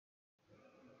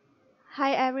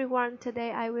Hi everyone,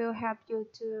 today I will help you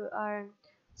to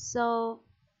solve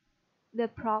the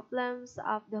problems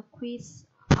of the quiz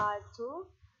R2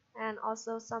 and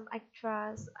also some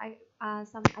extra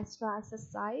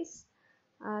exercise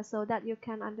so that you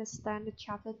can understand the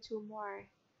chapter 2 more.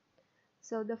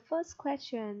 So the first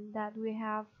question that we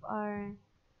have are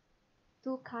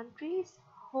two countries,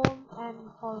 home and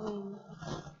foreign.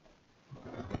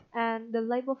 And the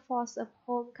labor force of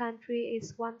home country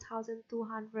is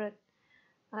 1,200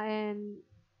 and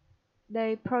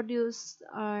they produce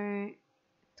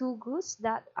two goods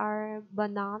that are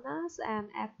bananas and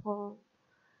apple.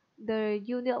 The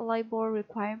unit labor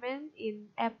requirement in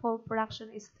apple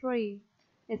production is 3.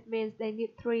 It means they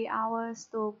need 3 hours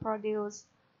to produce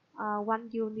 1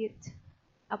 unit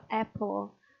of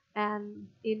apple, and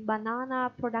in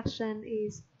banana production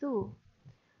is 2.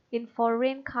 In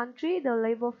foreign country, the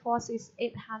labor force is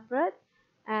 800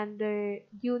 and the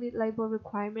unit labor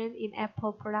requirement in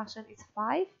apple production is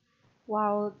 5,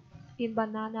 while in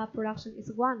banana production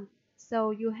is 1.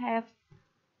 So you have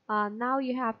now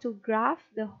you have to graph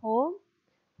the home,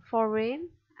 foreign,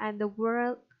 and the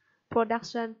world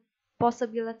production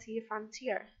possibility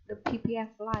frontier, the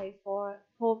PPF line for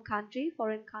home country,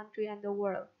 foreign country, and the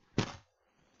world.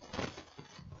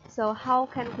 So how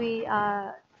can we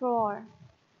draw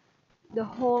the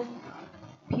home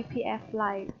PPF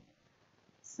line?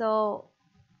 So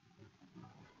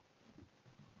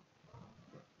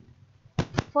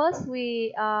first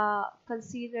we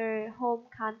consider home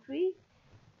country,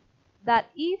 that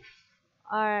if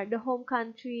the home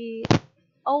country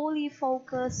only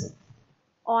focus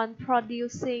on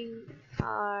producing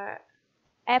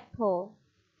apple,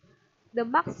 the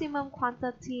maximum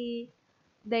quantity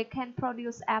they can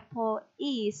produce apple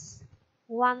is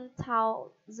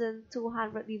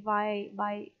 1,200 divided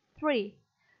by 3.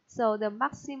 So the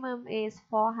maximum is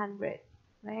 400,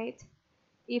 right?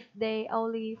 If they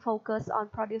only focus on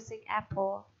producing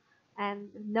apple and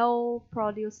no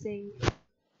producing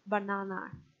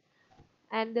banana.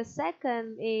 And the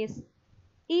second is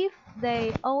if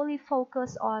they only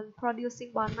focus on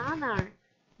producing banana,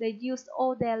 they use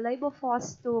all their labor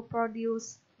force to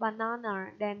produce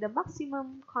banana, then the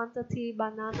maximum quantity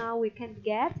banana we can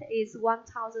get is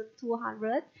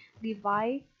 1,200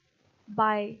 divided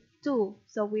by 2.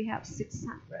 So we have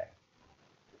 600.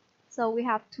 So we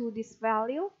have to this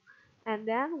value, and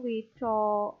then we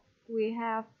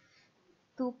have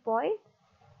 2 points,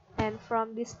 and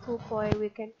from this 2 points we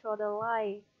can draw the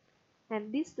line,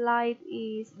 and this line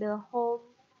is the home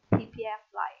PPF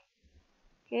line.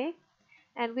 Okay,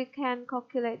 and we can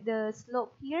calculate the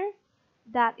slope here,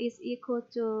 that is equal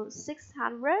to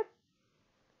 600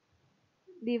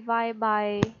 divided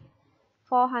by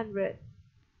 400.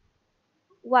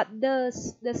 What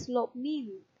does the slope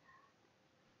mean?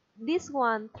 This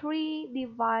one 3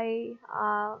 divided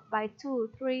by 2,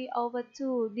 3 over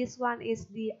 2. This one is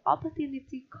the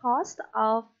opportunity cost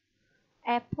of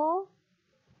apple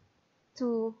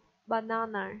to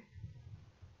banana.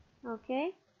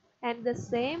 Okay, and the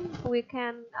same we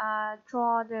can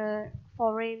draw the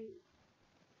foreign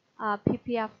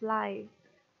PPF line.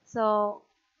 So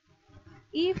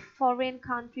if foreign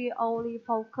country only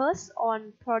focus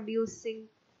on producing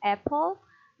apple,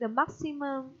 the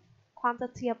maximum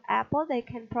quantity of apple they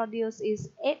can produce is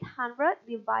 800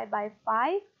 divided by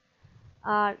 5.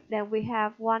 Then we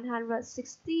have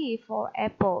 160 for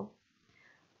apple.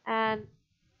 And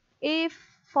if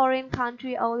foreign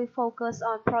country only focus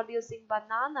on producing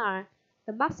banana,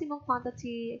 the maximum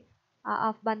quantity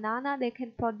of banana they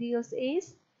can produce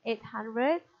is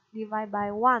 800 divided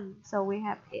by 1. So we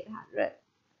have 800.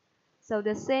 So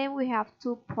the same, we have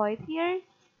 2 points here.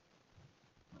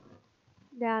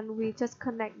 Then we just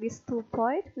connect these 2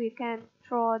 points. We can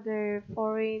draw the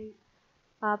foreign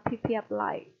PPF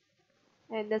line.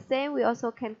 And the same, we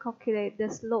also can calculate the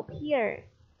slope here.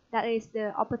 That is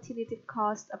the opportunity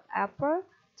cost of apple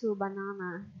to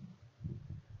banana.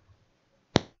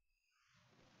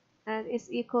 And it's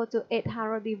equal to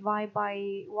 800 divided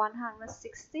by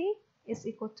 160 is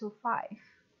equal to 5.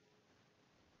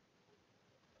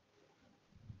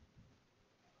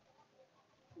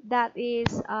 That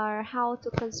is how to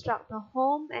construct the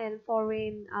home and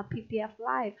foreign PPF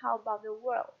line. How about the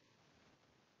world?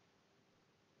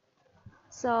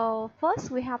 So first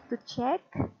we have to check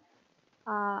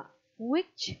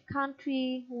which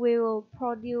country will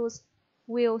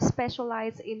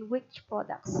specialize in which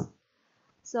products.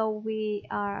 So we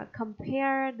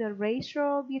compare the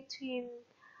ratio between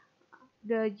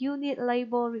the unit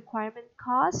labor requirement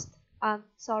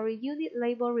unit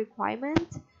labor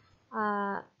requirement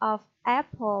of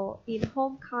apple in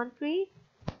home country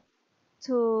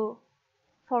to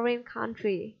foreign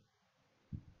country,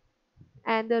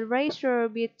 and the ratio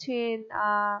between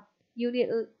unit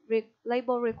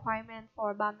labor requirement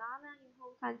for banana in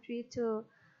home country to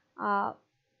uh,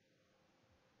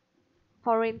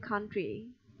 foreign country.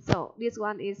 So this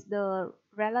one is the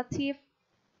relative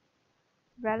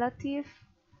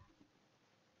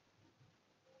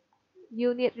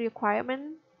unit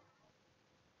requirement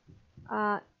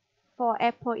uh, for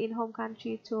apple in home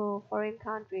country to foreign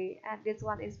country, and this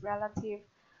one is relative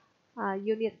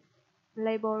unit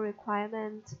labor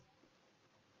requirement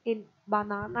in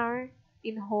banana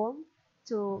in home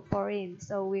to foreign.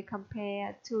 So we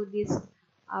compare to this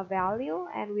value,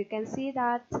 and we can see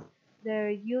that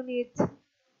the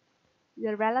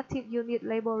relative unit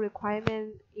labor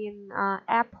requirement in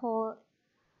apple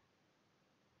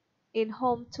in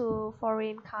home to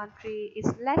foreign country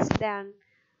is less than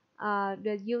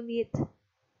the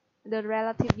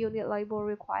relative unit labor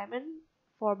requirement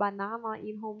for banana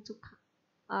in home to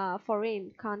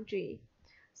foreign country.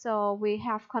 So we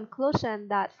have conclusion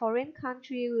that foreign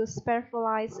country will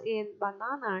specialize in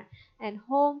banana and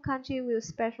home country will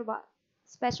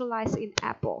specialize in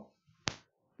apple.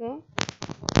 Okay,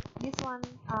 this one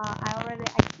I already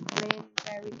explained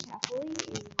very carefully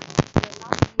in the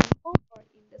last video or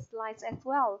in the slides as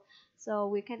well. So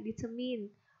we can determine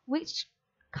which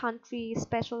country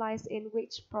specialize in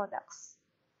which products.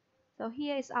 So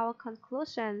here is our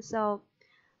conclusion. So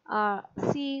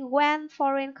see, when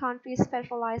foreign countries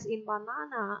specialize in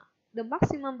banana, the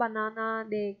maximum banana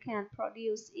they can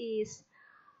produce is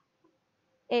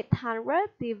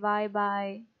 800 divided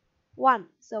by 1.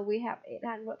 So we have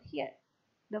 800 here,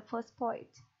 the first point.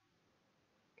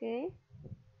 Okay.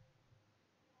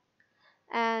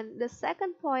 And the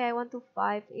second point I want to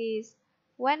find is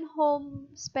when home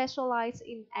specialize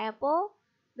in apple,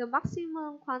 the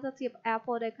maximum quantity of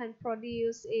apple they can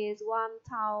produce is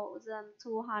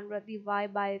 1200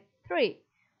 divided by 3.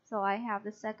 So I have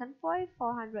the second point,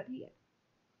 400 here.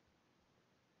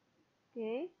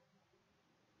 Okay.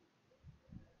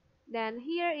 Then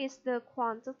here is the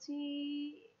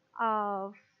quantity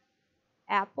of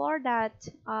apple that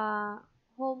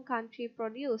home country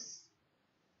produce.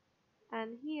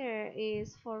 And here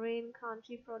is foreign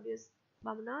country produce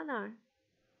banana.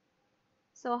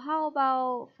 So how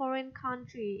about foreign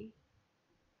country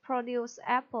produce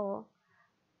apple?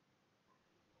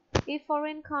 If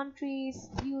foreign countries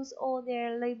use all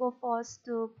their labor force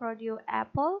to produce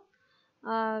apple,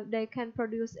 they can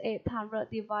produce 800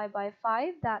 divided by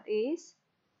 5, that is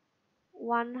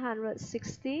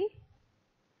 160.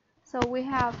 So we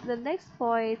have the next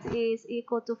point is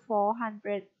equal to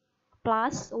 400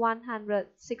 plus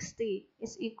 160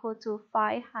 is equal to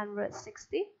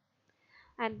 560.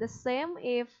 And the same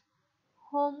if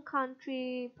home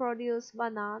country produce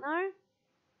banana,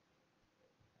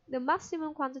 the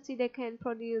maximum quantity they can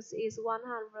produce is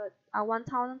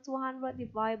 1200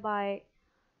 divided by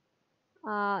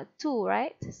 2,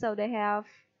 right? So they have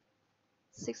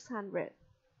 600.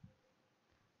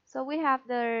 So we have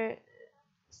the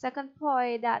second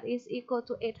point that is equal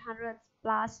to 800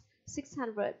 plus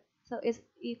 600. So it's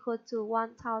equal to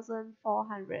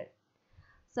 1400.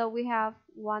 So we have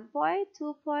 1 point,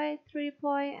 2 point, 3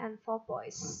 point, and 4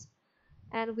 points.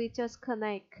 And we just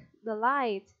connect the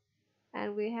line.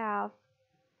 And we have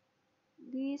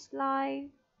this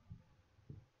line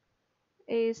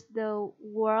is the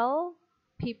world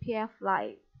PPF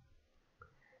line.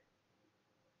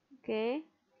 Okay.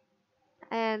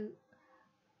 And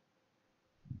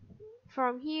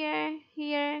from here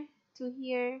to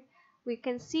here, we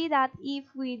can see that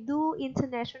if we do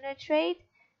international trade,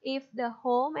 if the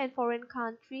home and foreign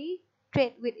country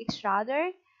trade with each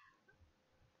other,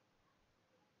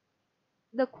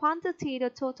 the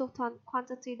total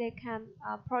quantity they can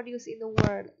produce in the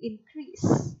world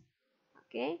increase.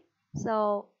 Okay,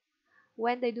 so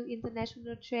when they do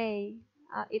international trade,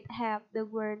 it have the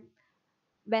world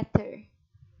better.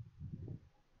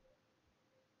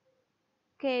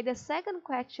 Okay, the second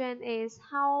question is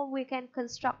how we can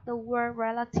construct the world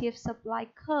relative supply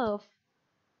curve.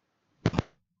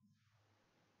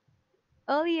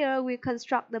 Earlier we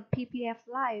construct the PPF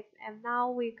line, and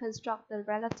now we construct the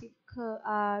relative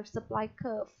supply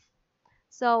curve.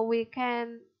 So we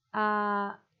can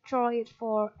draw it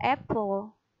for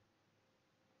apple,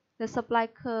 the supply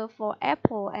curve for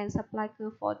apple and supply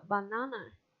curve for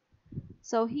banana.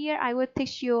 So here I will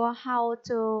teach you how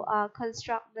to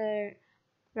construct the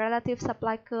relative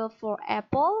supply curve for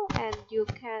apple, and you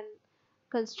can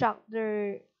construct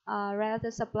the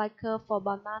relative supply curve for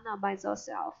banana by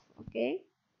yourself. Okay.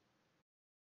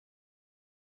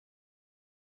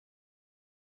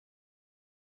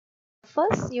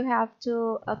 first you have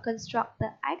to construct the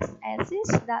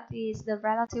x-axis, that is the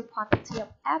relative quantity of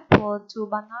apple to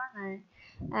banana,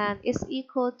 and it's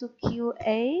equal to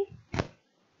QA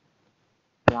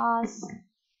plus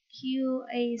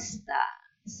QA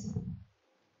stars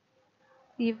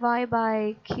divided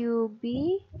by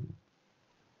QB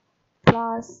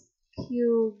plus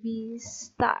QB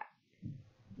star.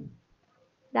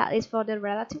 That is for the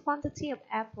relative quantity of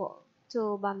apple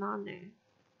to banana.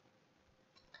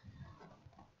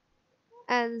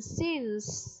 And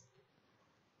since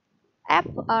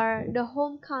the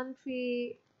home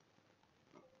country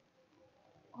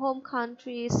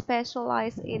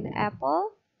specialize in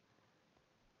apple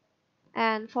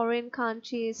and foreign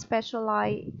countries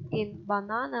specialize in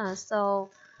banana, so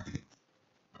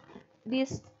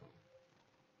this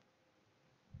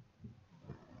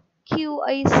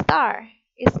QA star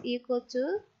is equal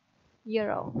to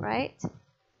 0, right?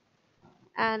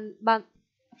 And but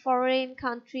foreign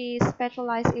countries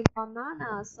specialize in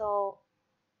banana, so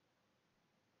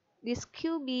this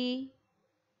QB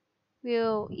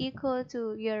will equal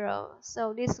to 0.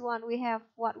 So this one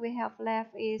what we have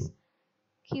left is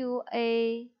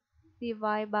QA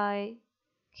divided by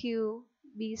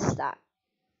QB star.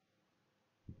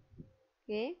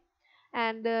 Okay,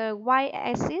 and the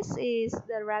y-axis is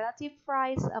the relative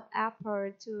price of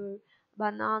apple to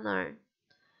banana.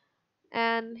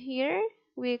 And here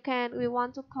we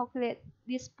want to calculate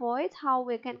this point, how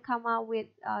we can come out with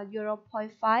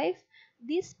 0.5.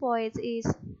 This point is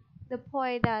the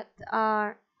point that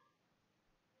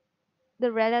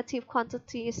the relative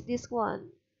quantity is this one,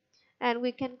 and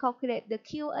we can calculate the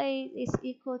QA is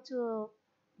equal to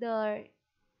the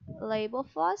labor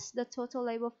force, the total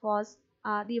labor force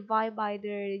divided by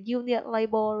the unit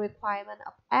labor requirement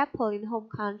of apple in home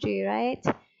country, right?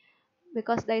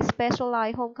 Because they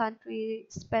specialize, home country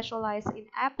specialize in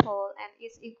apple, and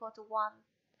it's equal to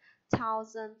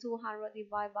 1,200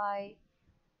 divided by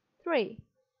 3.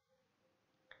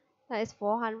 That is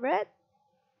 400.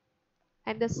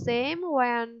 And the same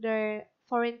when the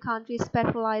foreign countries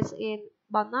specialize in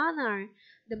banana,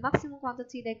 the maximum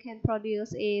quantity they can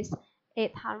produce is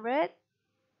 800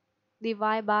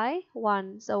 divided by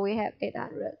 1. So we have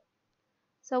 800.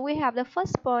 So we have the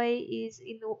first point is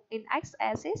in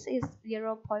x-axis is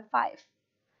 0.5.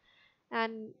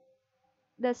 And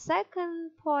the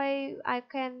second point I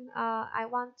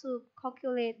want to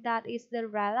calculate, that is the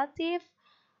relative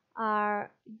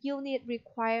unit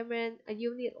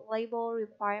labor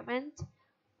requirement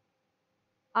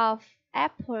of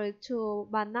apple to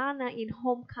banana in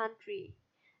home country.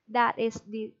 That is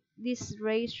this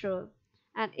ratio,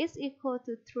 and it's equal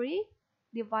to 3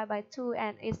 divided by 2,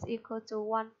 and it's equal to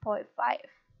 1.5.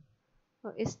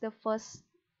 So it's the first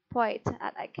point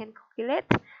that I can calculate.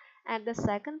 And the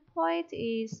second point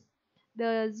is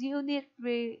the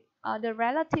the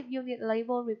relative unit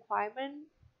labor requirement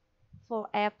for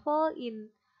apple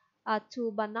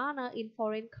to banana in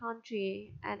foreign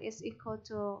country, and it's equal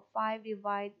to 5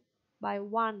 divided by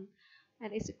 1,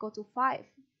 and it's equal to 5.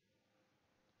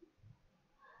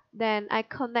 Then I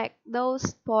connect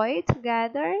those points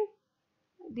together,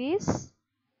 this,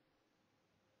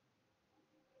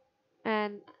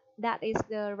 and that is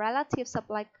the relative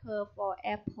supply curve for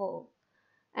apple.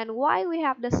 And why we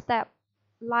have the step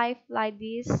like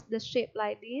this, the shape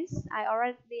like this, I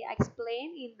already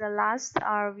explained in the last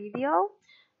video,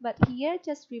 but here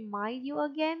just remind you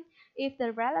again, if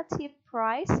the relative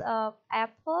price of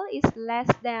apple is less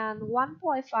than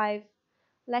 1.5,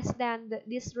 less than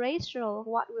this ratio,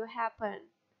 what will happen?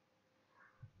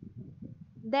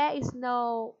 There is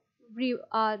no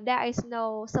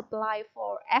supply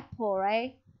for apple,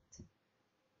 right?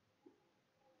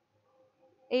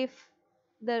 If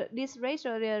this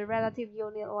ratio, the relative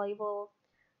unit labor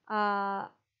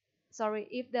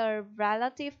if the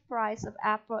relative price of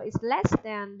apple is less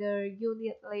than the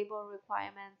unit labor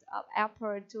requirement of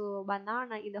apple to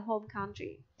banana in the home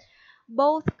country,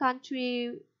 both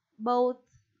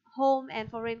home and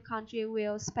foreign country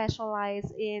will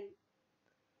specialize in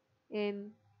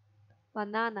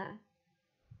banana.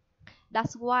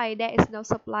 That's why there is no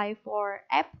supply for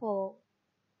apple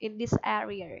in this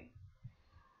area.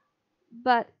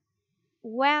 But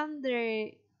when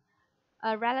the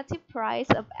relative price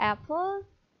of apple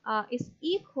is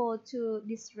equal to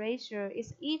this ratio,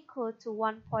 is equal to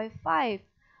 1.5,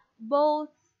 both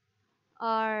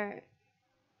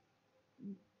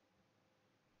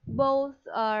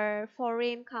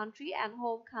foreign country and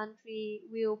home country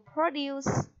will produce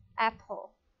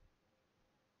apple.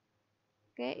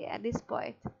 Okay, at this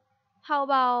point. How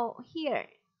about here?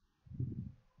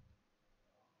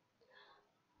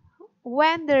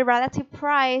 When the relative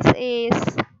price is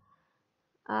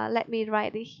let me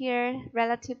write it here.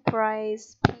 Relative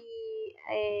price PA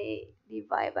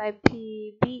divided by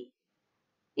PB.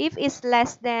 If it's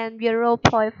less than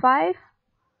 0.5,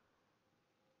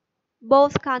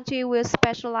 both countries will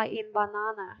specialize in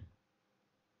banana.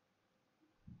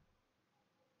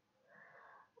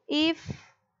 If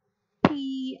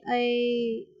PA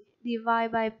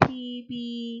divided by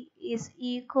PB is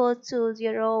equal to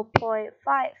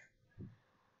 0.5,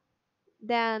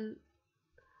 then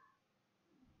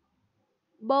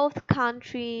both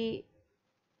countries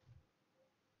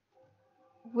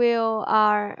will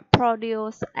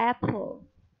produce apple.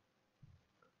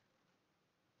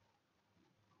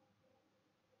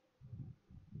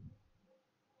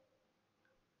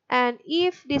 And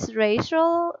if this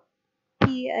ratio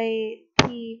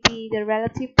PA/PB, the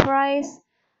relative price,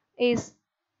 is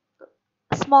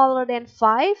smaller than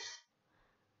 5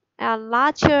 and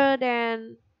larger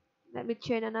than, let me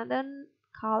change another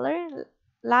color,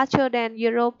 larger than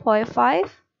 0.5,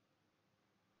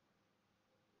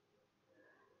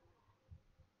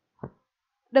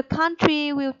 the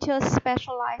country will just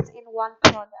specialize in one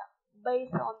product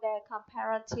based on their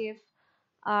comparative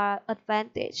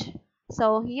advantage.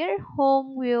 So here,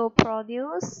 home will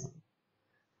produce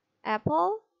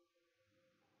apple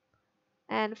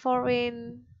and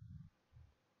foreign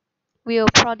will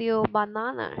produce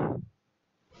banana.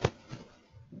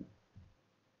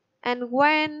 And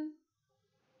when,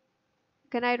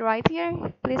 can I write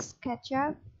here? Please catch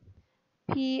up.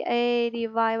 PA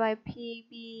divided by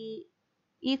PB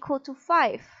equal to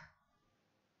 5.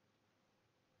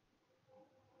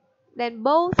 Then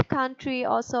both countries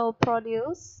also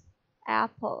produce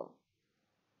apple.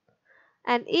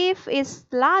 And if it's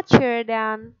larger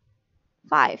than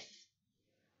 5,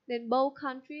 then both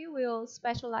countries will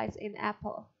specialize in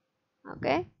apple.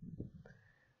 Okay?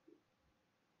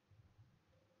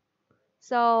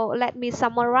 So let me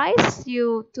summarize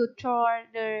you to draw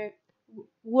the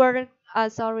word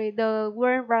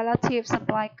relative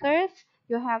supply curve.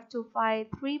 You have to find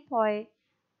 3 points.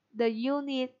 The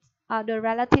unit, the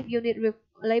relative unit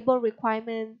label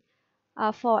requirement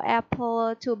for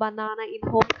apple to banana in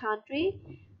home country.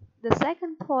 The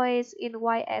second point in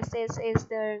y-axis is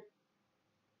the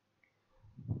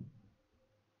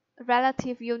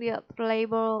relative unit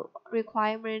label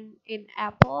requirement in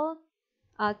apple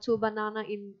to banana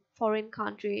in foreign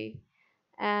country,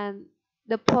 and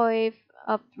the point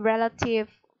of relative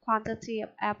quantity of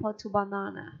apple to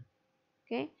banana.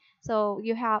 Okay, so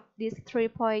you have these 3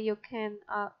 points. You can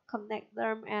connect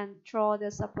them and draw the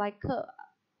supply curve.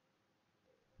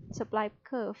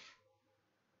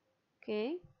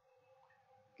 Okay.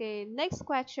 Okay, next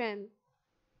question.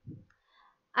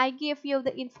 I give you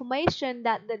the information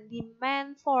that the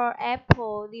demand for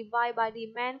apple divided by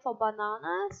demand for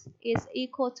bananas is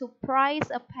equal to price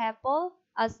of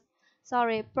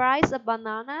price of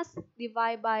bananas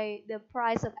divided by the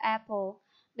price of apple.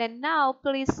 Then now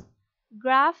please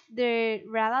graph the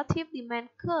relative demand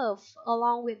curve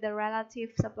along with the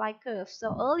relative supply curve.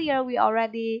 So earlier we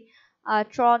already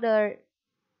draw the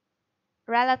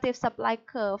relative supply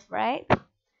curve, right?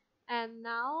 And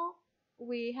now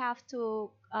we have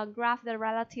to graph the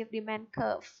relative demand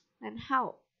curve. And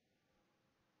how?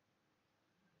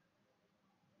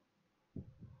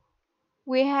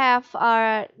 We have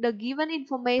the given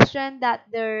information that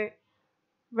the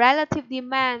relative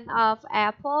demand of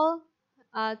apple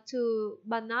to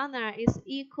banana is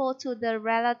equal to the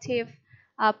relative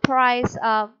price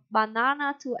of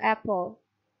banana to apple.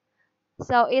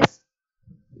 So it's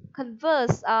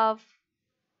converse of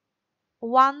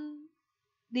 1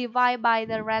 divided by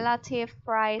the relative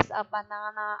price of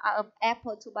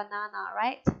apple to banana,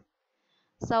 right?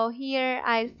 So here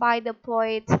I find the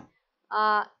point.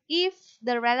 If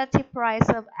the relative price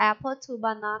of apple to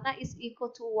banana is equal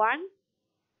to 1,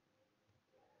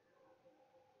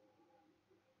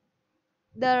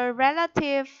 the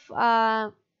relative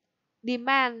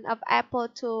demand of apple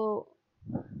to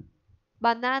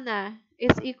banana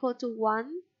is equal to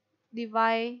 1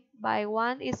 divided by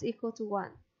 1 is equal to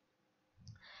 1.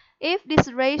 If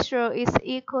this ratio is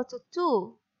equal to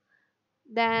 2,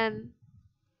 then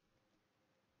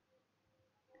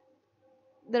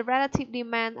the relative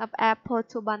demand of apple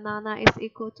to banana is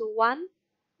equal to 1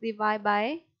 divided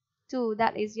by 2,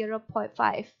 that is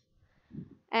 0.5.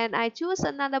 And I choose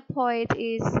another point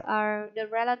is the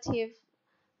relative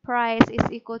price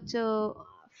is equal to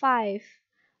 5.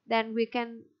 Then we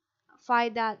can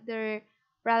find that the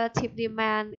relative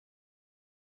demand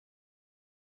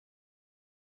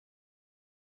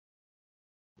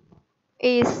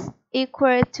is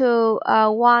equal to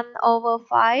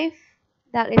 1/5,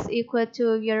 that is equal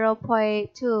to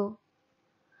 0.2.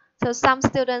 So some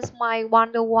students might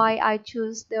wonder why I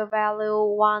choose the value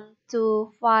 1,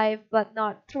 2, 5, but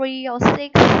not 3 or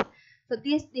 6. So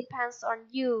this depends on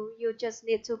you. You just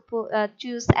need to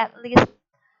choose at least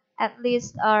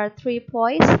 3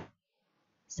 points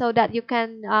so that you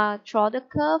can draw the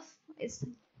curve. It's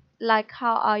like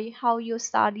how you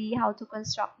study how to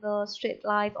construct the straight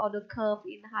line or the curve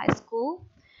in high school.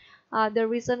 The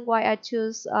reason why I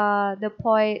choose the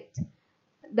point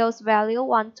those value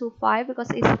 1 to 5 because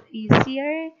it's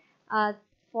easier uh,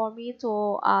 for me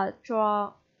to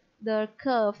draw the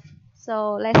curve.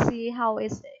 So let's see how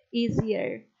it's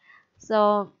easier.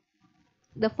 So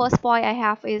the first point I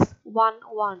have is 1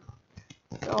 1.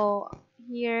 So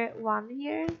here 1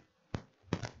 here,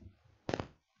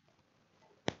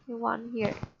 1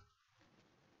 here.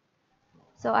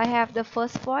 So I have the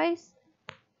first point.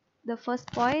 The first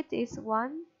point is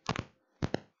 1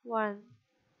 1.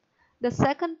 The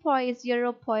second point is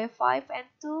 0.5 and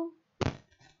 2.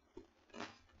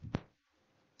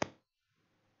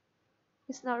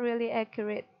 It's not really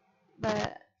accurate,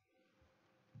 but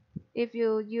if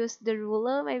you use the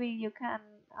ruler, maybe you can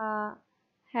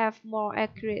have more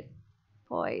accurate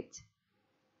point.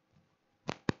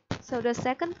 So the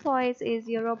second point is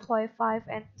 0.5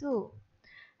 and 2.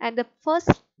 And the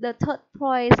third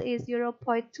point is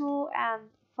 0.2 and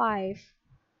 5.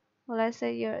 Well, let's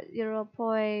say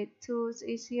 0.2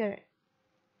 is here.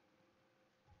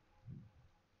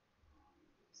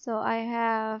 So I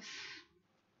have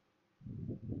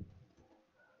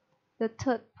the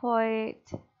third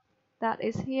point that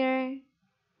is here.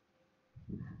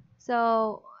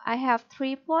 So I have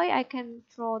 3 points. I can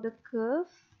draw the curve.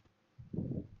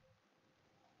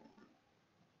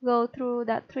 Go through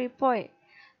that 3 points.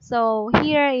 So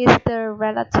here is the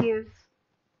relative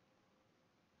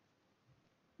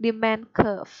demand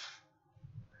curve.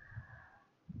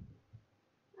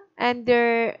 And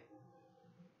the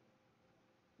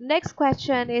next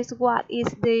question is what is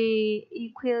the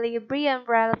equilibrium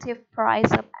relative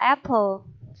price of Apple?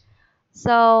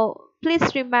 So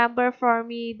please remember for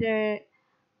me the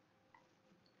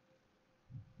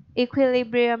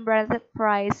equilibrium relative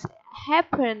price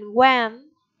happen when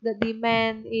the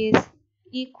demand is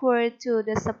equal to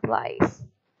the supplies.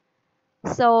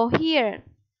 So here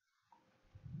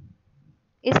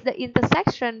is the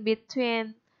intersection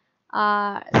between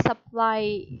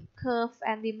supply curve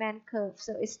and demand curve.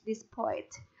 So it's this point.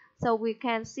 So we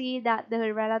can see that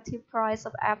the relative price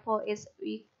of Apple is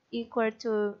equal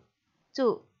to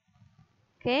 2.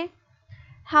 Okay.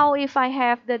 How if I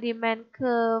have the demand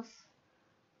curve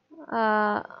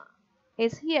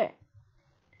is here?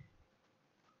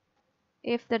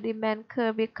 If the demand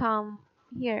curve become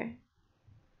here,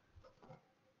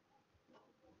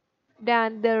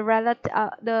 then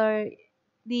the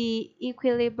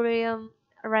equilibrium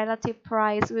relative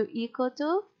price will equal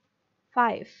to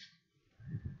 5.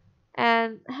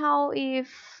 And how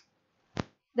if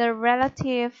the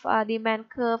relative demand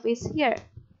curve is here?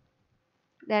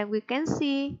 Then we can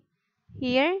see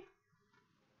here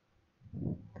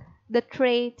the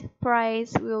trade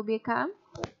price will become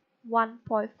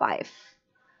 1.5.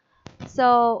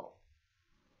 So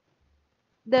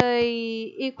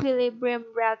the equilibrium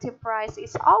relative price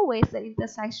is always the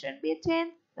intersection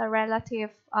between the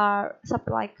relative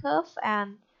supply curve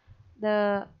and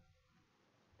the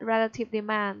relative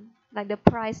demand, like the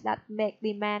price that make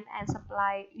demand and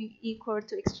supply equal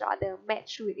to each other,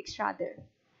 match with each other.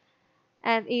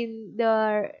 And in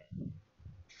the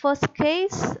first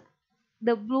case,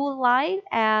 the blue line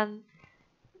and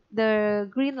the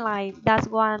green line, that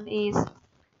one is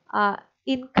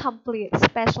incomplete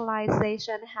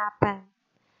specialization happen.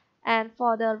 And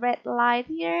for the red line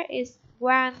here is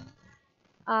when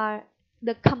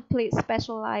the complete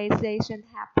specialization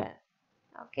happen.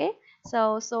 Okay,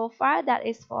 so far that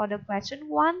is for the question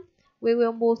 1. We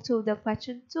will move to the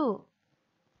question 2.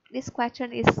 This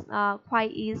question is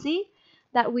quite easy,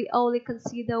 that we only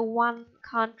consider one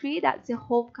country, that's the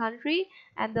home country,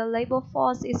 and the labor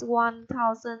force is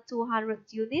 1,200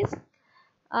 units.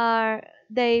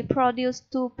 They produce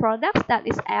 2 products, that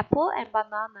is apple and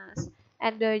bananas,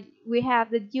 and we have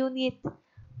the unit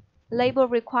labor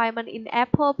requirement in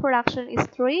apple production is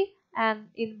 3 and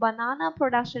in banana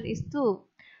production is 2.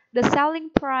 The selling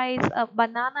price of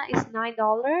banana is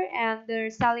 $9 and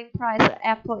the selling price of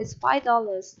apple is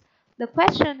 $5. The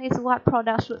question is what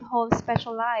product should home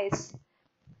specialize?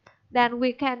 Then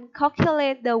we can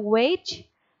calculate the wage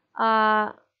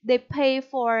they pay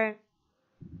for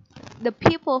the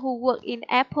people who work in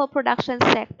apple production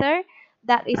sector,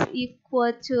 that is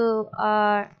equal to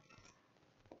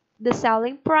the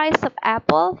selling price of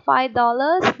apple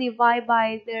 $5 divided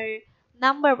by the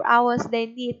number of hours they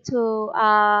need to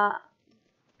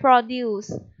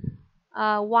produce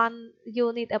 1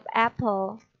 unit of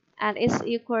apple, and it's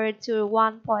equal to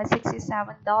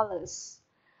 $1.67.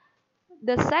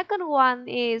 The second one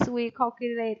is we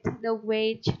calculate the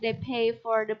wage they pay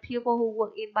for the people who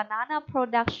work in banana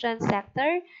production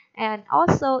sector, and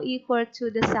also equal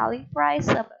to the selling price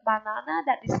of banana,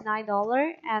 that is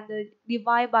 $9, and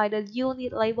divide by the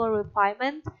unit labor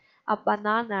requirement of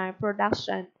banana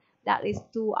production, that is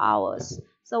 2 hours.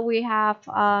 So we have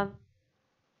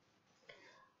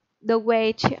the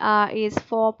wage is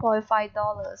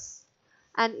 $4.5.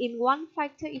 And in one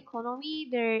factor economy,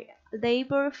 the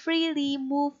labor freely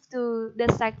move to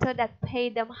the sector that pay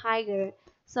them higher.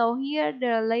 So here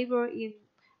the labor in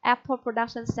apple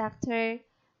production sector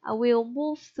will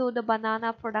move to the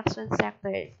banana production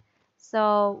sector.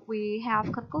 So we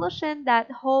have conclusion that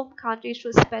home country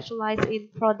should specialize in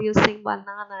producing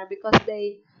banana because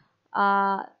they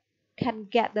uh, can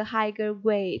get the higher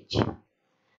wage.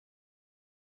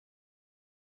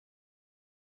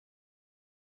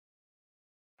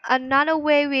 Another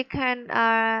way we can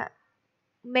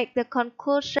make the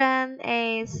conclusion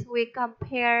is we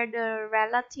compare the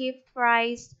relative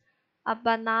price of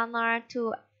banana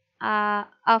to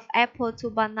of apple to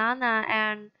banana,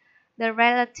 and the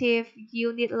relative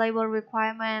unit labor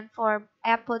requirement for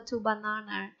apple to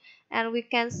banana, and we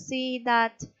can see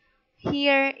that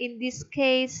here in this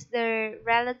case the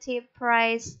relative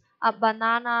price of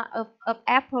banana of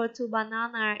apple to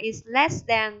banana is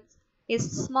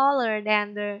smaller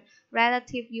than the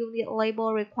relative unit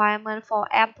labor requirement for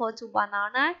apple to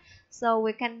banana. So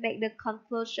we can make the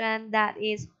conclusion that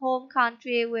is home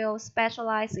country will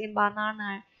specialize in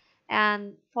banana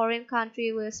and foreign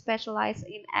country will specialize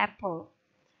in apple.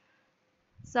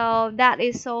 So that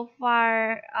is so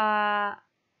far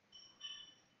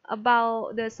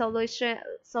about the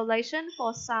solution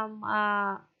for some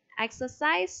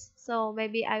exercise. So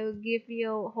maybe I will give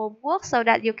you homework so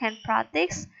that you can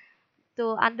practice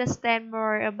to understand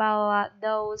more about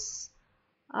those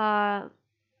uh,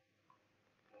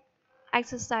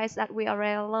 exercise that we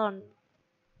already learned.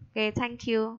 Okay, thank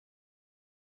you.